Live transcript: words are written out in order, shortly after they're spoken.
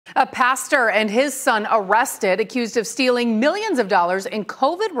A pastor and his son arrested, accused of stealing millions of dollars in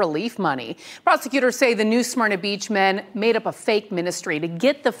COVID relief money. Prosecutors say the New Smyrna Beach men made up a fake ministry to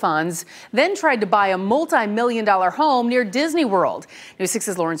get the funds, then tried to buy a multi-million-dollar home near Disney World. News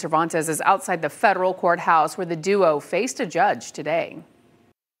 6's Lauren Cervantes is outside the federal courthouse where the duo faced a judge today.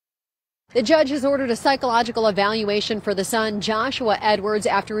 The judge has ordered a psychological evaluation for the son, Joshua Edwards,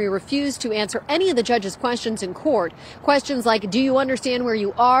 after he refused to answer any of the judge's questions in court. Questions like, do you understand where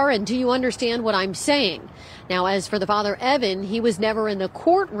you are and do you understand what I'm saying? Now, as for the father, Evan, he was never in the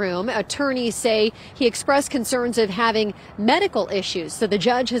courtroom. Attorneys say he expressed concerns of having medical issues, so the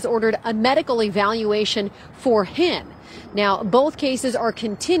judge has ordered a medical evaluation for him. Now, both cases are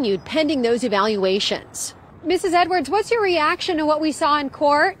continued pending those evaluations. Mrs. Edwards, what's your reaction to what we saw in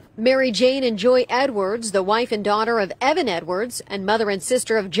court? Mary Jane and Joy Edwards, the wife and daughter of Evan Edwards and mother and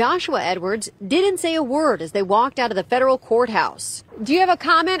sister of Joshua Edwards, didn't say a word as they walked out of the federal courthouse. Do you have a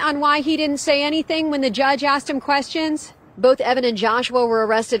comment on why he didn't say anything when the judge asked him questions? Both Evan and Joshua were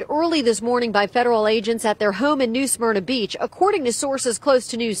arrested early this morning by federal agents at their home in New Smyrna Beach, according to sources close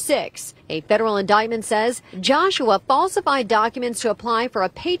to News 6. A federal indictment says Joshua falsified documents to apply for a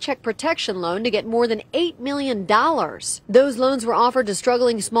paycheck protection loan to get more than $8 million. Those loans were offered to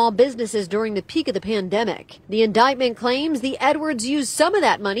struggling small businesses during the peak of the pandemic. The indictment claims the Edwards used some of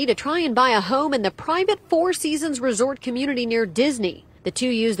that money to try and buy a home in the private Four Seasons resort community near Disney. The two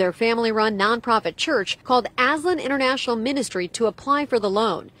used their family-run nonprofit church called Aslan International Ministry to apply for the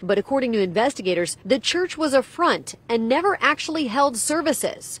loan. But according to investigators, the church was a front and never actually held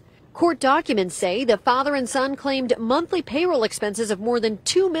services. Court documents say the father and son claimed monthly payroll expenses of more than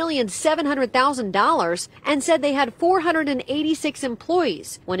 $2,700,000 and said they had 486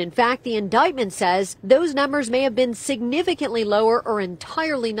 employees, when in fact the indictment says those numbers may have been significantly lower or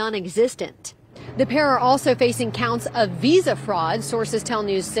entirely non-existent. The pair are also facing counts of visa fraud. Sources tell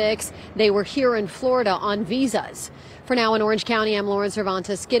News 6 they were here in Florida on visas. For now in Orange County, I'm Lauren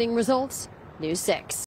Cervantes getting results. News 6.